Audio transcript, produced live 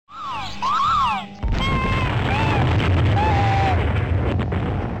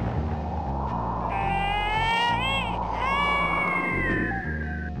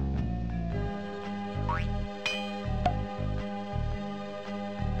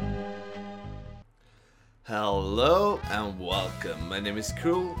Hello and welcome, my name is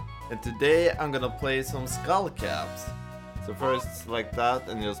Cruel and today I'm gonna play some skull caps. So first select that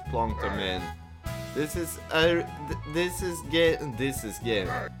and just plonk them in. This is game.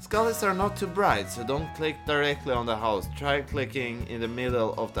 Skulls are not too bright, so don't click directly on the house. Try clicking in the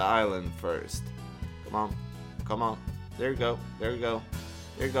middle of the island first. Come on. There you go, Here you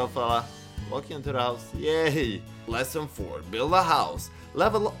go, fella. Walk into the house. Yay! Lesson 4. Build a house.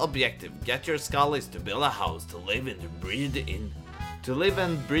 Level objective. Get your skullies to build a house to live and breed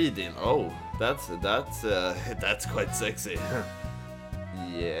in. Oh, that's quite sexy.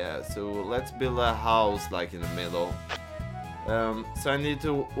 Yeah, so let's build a house like in the middle. So I need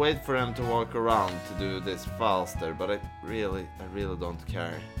to wait for them to walk around to do this faster, but I really don't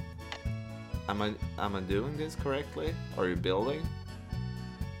care. Am I doing this correctly? Are you building?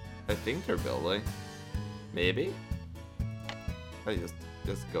 I think they're building. Maybe? I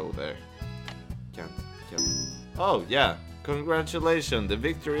just go there. Can't. Oh yeah, congratulations, the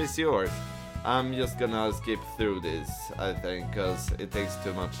victory is yours. I'm just gonna skip through this, I think, because it takes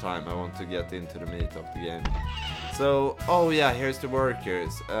too much time. I want to get into the meat of the game. So, oh yeah, here's the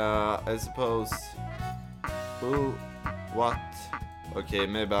workers. I suppose... What? Okay,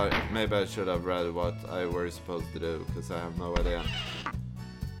 maybe I should have read what I were supposed to do, because I have no idea.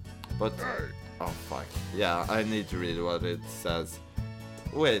 But... Oh fuck. Yeah, I need to read what it says.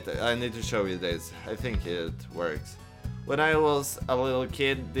 Wait, I need to show you this. I think it works. When I was a little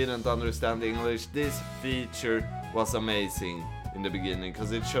kid, didn't understand English, this feature was amazing in the beginning,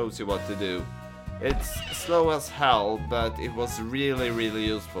 because it shows you what to do. It's slow as hell, but it was really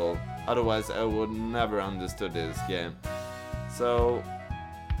useful. Otherwise I would never understood this game. So,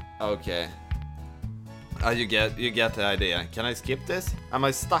 okay. You get the idea. Can I skip this? Am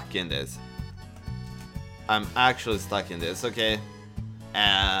I stuck in this? I'm actually stuck in this, okay.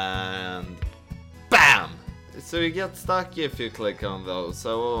 And BAM! So you get stuck if you click on those,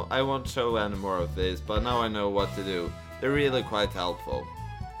 so I won't show any more of this, but now I know what to do. They're really quite helpful.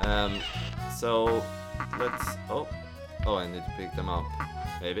 So let's... Oh, I need to pick them up.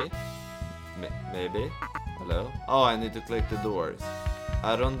 Maybe? Maybe? Hello? Oh, I need to click the doors.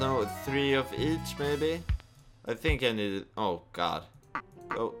 I don't know, 3 of each maybe? I think I need... Oh god.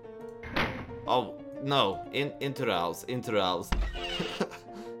 Go. Oh, no. Into the house.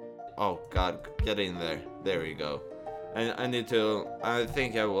 Oh god, get in there. There you go. I need to... I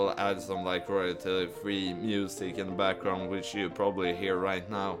think I will add some like royalty-free music in the background, which you probably hear right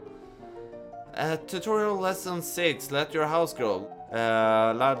now. Tutorial lesson 6. Let your house grow.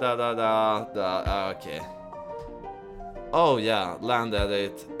 Okay. Oh yeah, land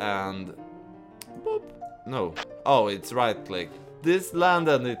edit and... Boop. No. Oh, it's right click. This land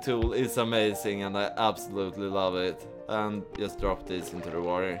edit tool is amazing and I absolutely love it. And just drop this into the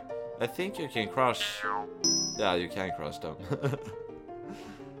water. I think you can crush... Yeah, you can crush them.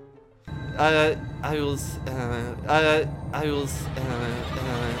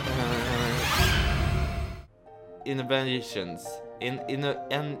 Innovations.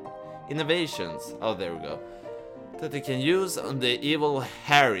 Innovations. Oh, there we go. That they can use on the evil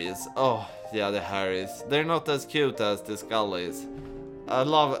Harrys. Oh, yeah, the Harrys. They're not as cute as the Scullies. I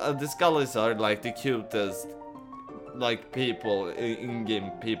love... the Scullies are like the cutest... like people,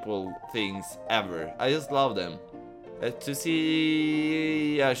 in-game people things ever. I just love them. To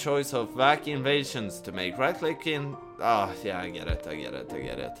see a choice of back invasions to make, right click in. Oh yeah, I get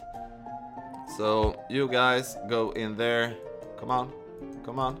it. So you guys go in there. Come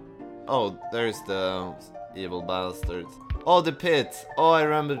on. Oh, there's the evil bastards. Oh, the pit. Oh, I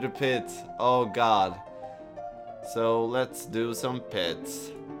remember the pit. Oh god. So let's do some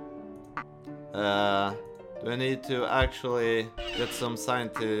pits. Do I need to actually get some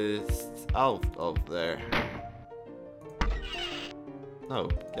scientists out of there? No,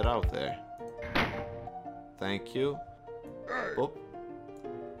 get out there. Thank you. Boop.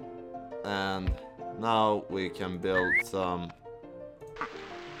 And now we can build some...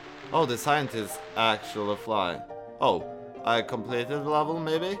 Oh, the scientists actually fly. Oh, I completed the level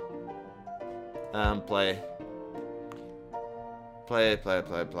maybe? And play. Play.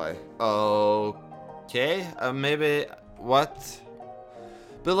 Okay, maybe... What?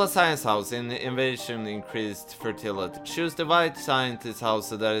 Build a science house in invasion increased fertility. Choose the white scientist house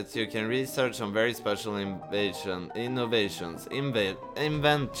so that you can research on very special inventions.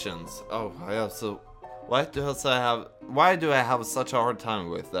 Oh, I have so... Why do I have such a hard time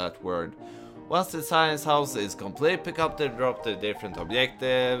with that word? Once the science house is complete, pick up the drop the different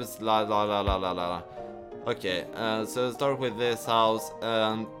objectives. Okay, so start with this house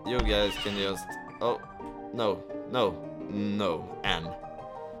and you guys can just... Oh, no, N.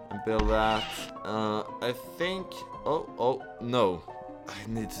 And build that. I think... Oh, no. I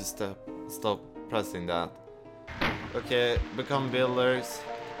need to stop pressing that. Okay, become builders.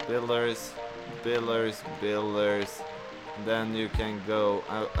 Builders. Then you can go...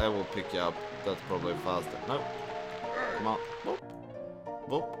 I will pick you up. That's probably faster. No. Come on. Boop.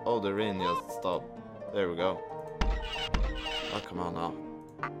 Boop. Oh, the rain just stopped. There we go. Oh, come on now.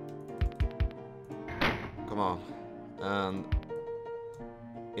 Come on. And...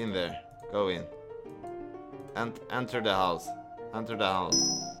 in there. Go in. And enter the house. Enter the house.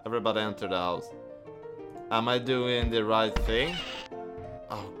 Everybody enter the house. Am I doing the right thing?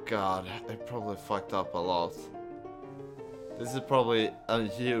 Oh god, I probably fucked up a lot. This is probably a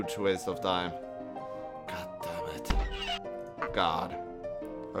huge waste of time. God damn it. God.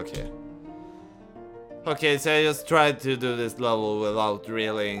 Okay. Okay, so I just tried to do this level without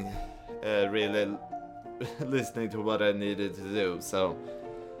really listening to what I needed to do, so...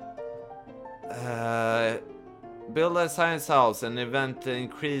 build a science house and invent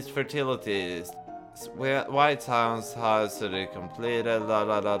increased fertility. White house to be completed. La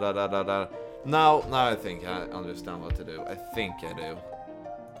la la la la la la. Now I think I understand what to do. I think I do.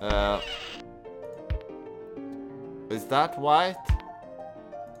 Is that white?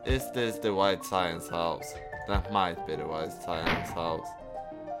 Is this the white science house? That might be the white science house.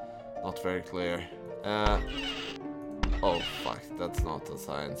 Not very clear. Oh fuck, that's not a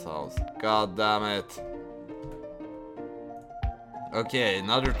science house. God damn it. Okay,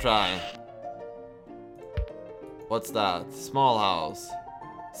 another try. What's that? Small house.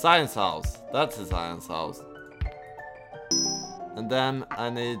 Science house. That's a science house. And then I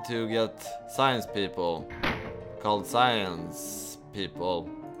need to get science people. Called science people.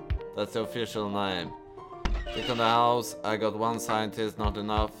 That's the official name. Click on the house. I got one scientist, not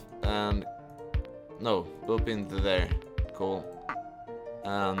enough. And... no, boop into there. Cool.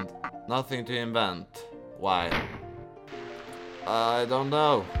 And nothing to invent. Why? I don't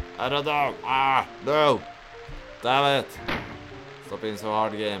know. I don't know. Ah, no. Damn it. Stop being so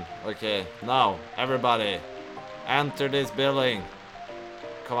hard, game. Okay, now, everybody. Enter this building.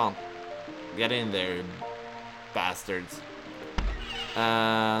 Come on. Get in there, you bastards.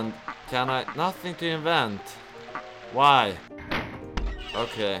 And can I... nothing to invent. Why?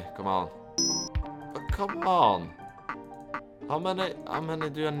 Okay, come on. Oh, come on. How many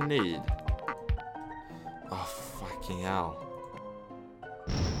do I need? Oh, fucking hell.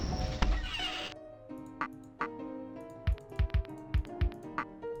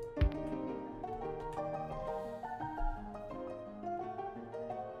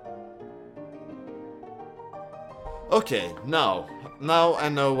 Okay, now I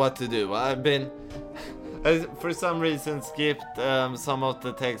know what to do. I've been... I, for some reason, skipped some of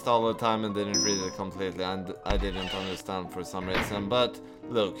the text all the time and didn't read it completely, and I didn't understand for some reason. But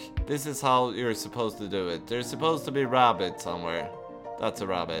look, this is how you're supposed to do it. There's supposed to be rabbit somewhere. That's a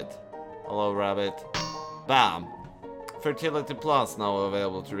rabbit. Hello, rabbit. Bam! Fertility Plus now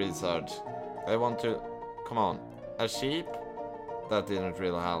available to research. I want to... come on. A sheep? That didn't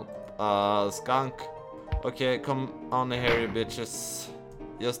really help. Skunk? Okay, come on here, you bitches.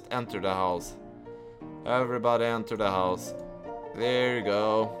 Just enter the house. Everybody enter the house. There you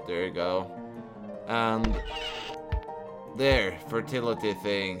go. There you go. And... there, fertility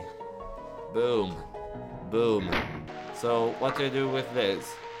thing. Boom. Boom. So, what do I do with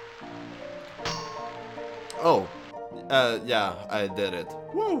this? Oh. Yeah, I did it.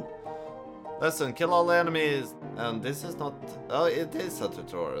 Woo! Lesson, kill all enemies. And this is not... oh, it is a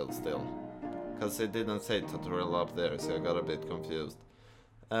tutorial still. Because it didn't say tutorial up there, so I got a bit confused.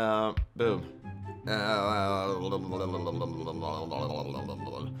 Boom.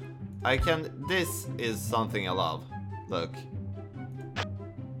 I can... this is something I love. Look.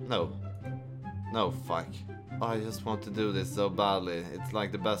 No. No, fuck. Oh, I just want to do this so badly. It's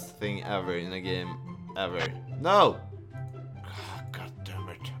like the best thing ever in a game. Ever. No! God damn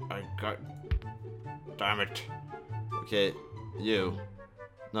it. Damn it. Okay, you.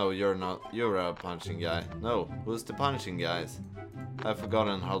 No, you're not. You're a punching guy. No, who's the punching guys? I've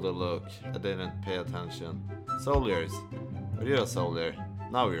forgotten how to look. I didn't pay attention. Soldiers. Are you a soldier?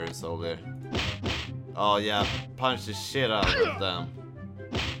 Now you're a soldier. Oh yeah, punch the shit out of them.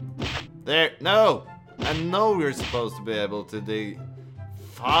 There, no! I know you're supposed to be able to dig.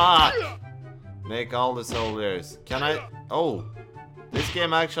 Fuck! Make all the soldiers. Can I? Oh! This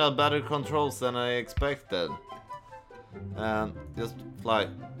game actually had better controls than I expected. And just fly.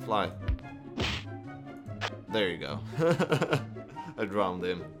 There you go. I drowned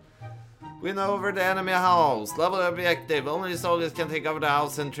him. Win over the enemy house. Level objective. Only soldiers can take over the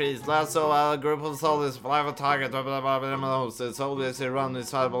house and trees. Lasso a group of soldiers. Fly a target. The soldiers run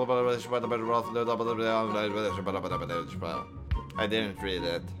inside. I didn't read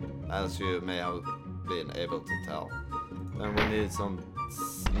it, as you may have been able to tell. Then we need some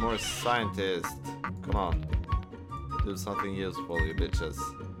more scientists. Come on. Do something useful, you bitches.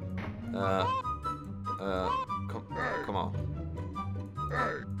 Come on.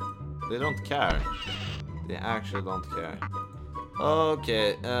 They don't care. They actually don't care.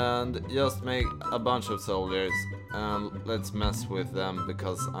 Okay, and just make a bunch of soldiers and let's mess with them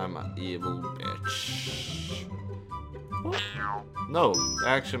because I'm an evil bitch. No,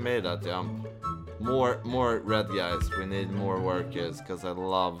 I actually made that jump. More red guys. We need more workers because I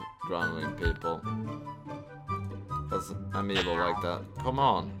love drowning people. Because I'm evil like that. Come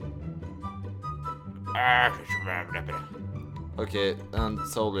on. Okay, and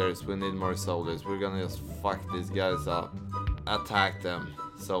soldiers, we need more soldiers. We're gonna just fuck these guys up. Attack them,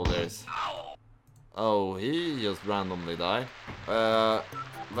 soldiers. Oh, he just randomly died.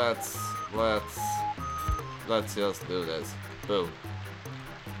 Let's just do this. Boom.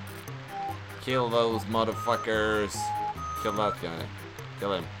 Kill those motherfuckers. Kill that guy.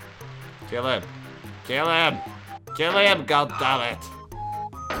 Kill him. Kill him. Kill him. Kill him, goddammit.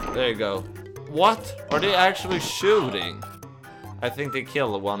 There you go. What? Are they actually shooting? I think they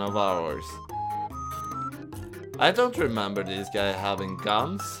killed one of ours. I don't remember this guy having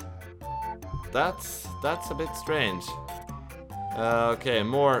guns. That's a bit strange. Okay,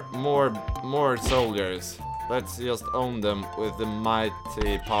 more soldiers. Let's just own them with the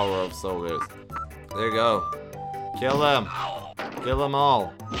mighty power of soldiers. There you go. Kill them. Kill them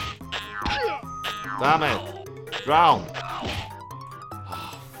all. Damn it. Drown.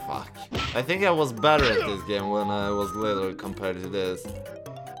 Oh, fuck. I think I was better at this game when I was little compared to this.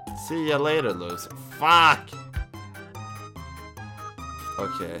 See ya later, loser. Fuck.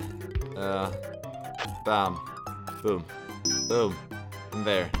 Okay. Bam. Boom. Boom. In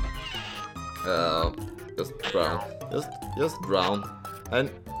there. Just drown. Just drown. And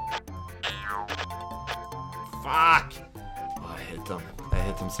fuck! Oh, I hate them. I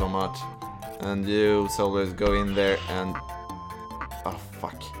hate them so much. And you soldiers go in there and oh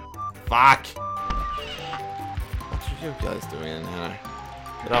fuck. Fuck! What are you guys doing in here?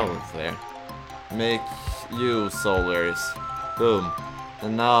 Get out of there. Make you soldiers. Boom.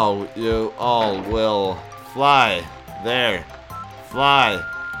 And now you all will fly. There. Fly.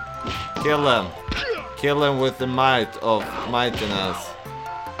 Kill them. Kill them with the might of mightiness.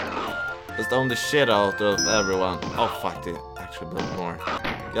 Just own the shit out of everyone. Oh fuck, they actually built more.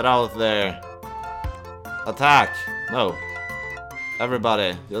 Get out there. Attack. No.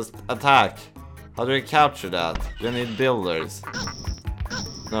 Everybody, just attack. How do we capture that? You need builders.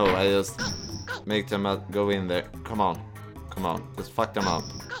 No, I just make them go in there. Come on. Come on. Just fuck them up.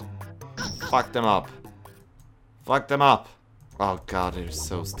 Fuck them up. Fuck them up. Oh god, they're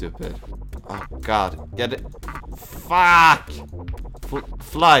so stupid. Oh god, get it. Fuck!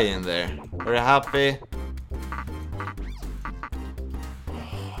 Fly in there. Are you happy?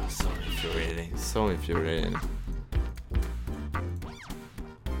 Oh, so infuriating. So infuriating.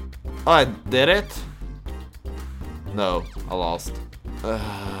 Oh, I did it? No, I lost.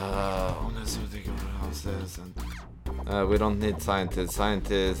 We don't need scientists.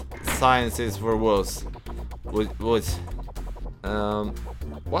 Science is for wuss.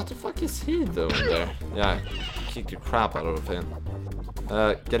 What the fuck is he doing there? Yeah, kick the crap out of him.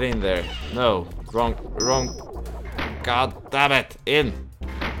 Get in there. No, wrong. God damn it, in.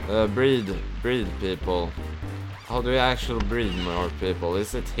 Breed people. How do we actually breed more people?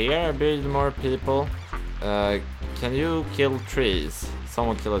 Is it here, breed more people? Can you kill trees?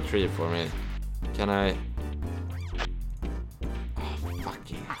 Someone kill a tree for me. Can I? Oh,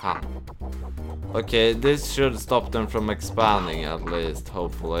 fucking hell. Okay, this should stop them from expanding at least,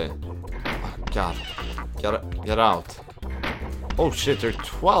 hopefully. Oh god. Get out. Oh shit, there are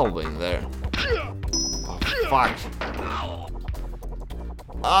 12 in there. Oh fuck.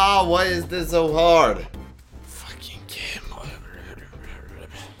 Ah, why is this so hard? Fucking game.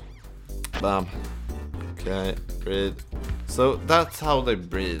 Bam. Okay, breed. So that's how they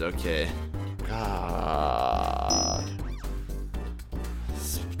breed, okay. God.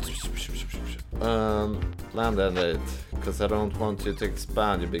 Land it, because I don't want you to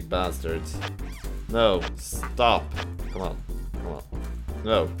expand, you big bastards. No, stop. Come on.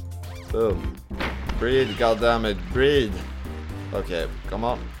 No. Boom. Breed, goddammit, breed. Okay, come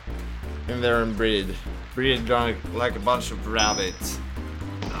on. In there and breed. Breed like a bunch of rabbits.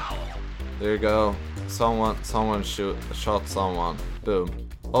 There you go. Someone shot someone. Boom.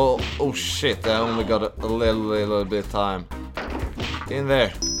 Oh shit, I only got a little bit time. In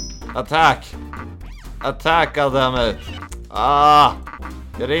there. Attack! Attack, goddammit! Ah!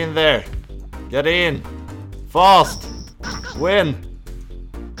 Get in there! Get in! Fast! Win!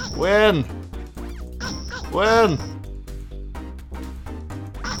 Win! Win!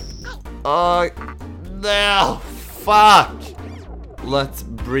 Oh, no! Fuck! Let's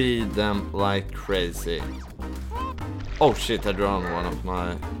breed them like crazy. Oh shit, I drowned one of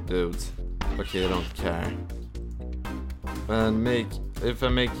my dudes. Okay, I don't care. And if I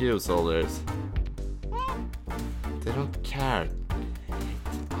make use of this. They don't care.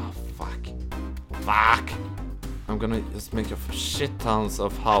 Oh fuck. Fuck! I'm gonna just make a shit tons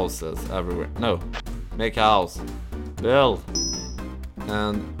of houses everywhere. No. Make a house. Build.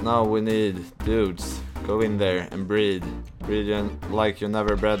 And now we need dudes. Go in there and breed. Breed like you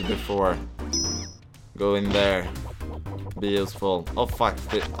never bred before. Go in there. Be useful. Oh fuck,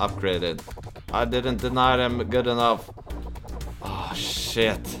 they upgraded. I didn't deny them good enough. Oh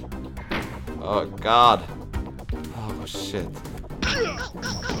shit. Oh god. Oh shit.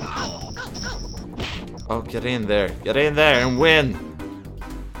 Oh, get in there. Get in there and win.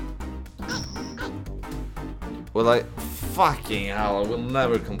 Well, I fucking hell, I will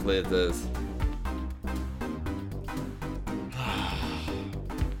never complete this.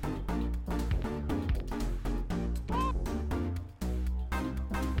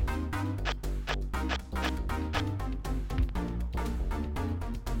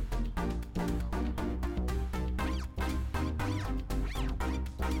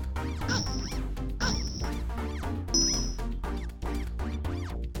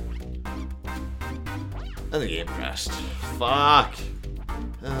 And the game crashed. Fuck!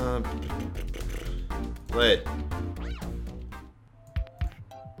 Wait.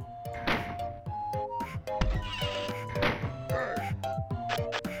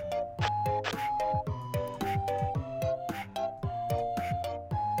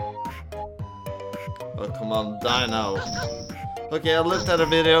 Oh, come on, die now. Okay, I looked at a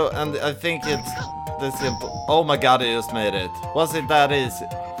video and I think it's this simple. Oh my god, I just made it. Was it that easy?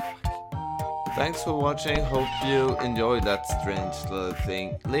 Thanks for watching, hope you enjoyed that strange little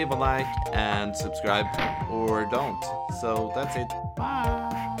thing. Leave a like and subscribe, or don't. So that's it. Bye.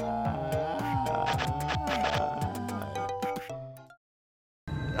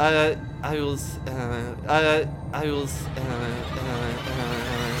 I will